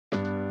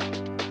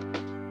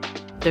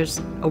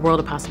There's a world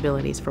of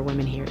possibilities for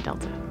women here at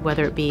Delta,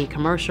 whether it be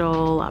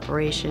commercial,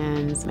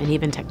 operations, and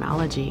even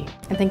technology.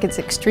 I think it's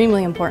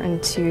extremely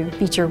important to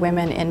feature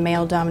women in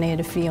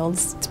male-dominated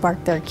fields,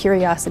 spark their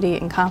curiosity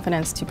and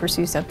confidence to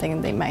pursue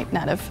something they might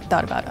not have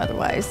thought about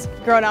otherwise.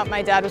 Growing up,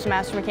 my dad was a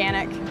master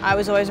mechanic. I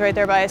was always right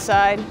there by his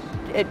side.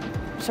 It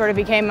sort of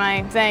became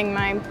my thing,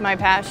 my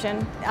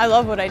passion. I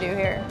love what I do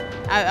here.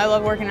 I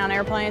love working on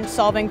airplanes,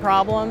 solving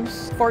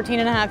problems.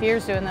 14.5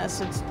 years doing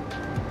this.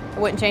 I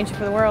wouldn't change it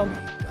for the world.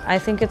 I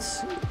think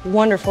it's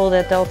wonderful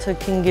that Delta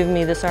can give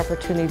me this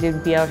opportunity to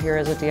be out here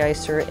as a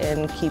de-icer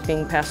and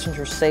keeping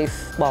passengers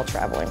safe while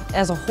traveling.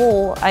 As a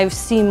whole, I've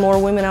seen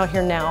more women out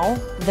here now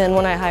than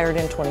when I hired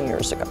in 20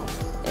 years ago.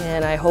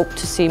 And I hope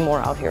to see more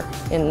out here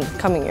in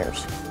coming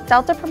years.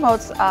 Delta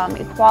promotes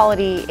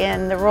equality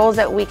in the roles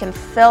that we can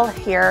fill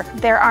here.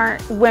 There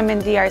aren't women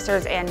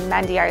de-icers and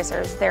men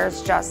de-icers,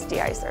 there's just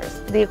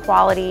de-icers. The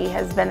equality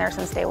has been there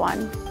since day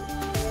one.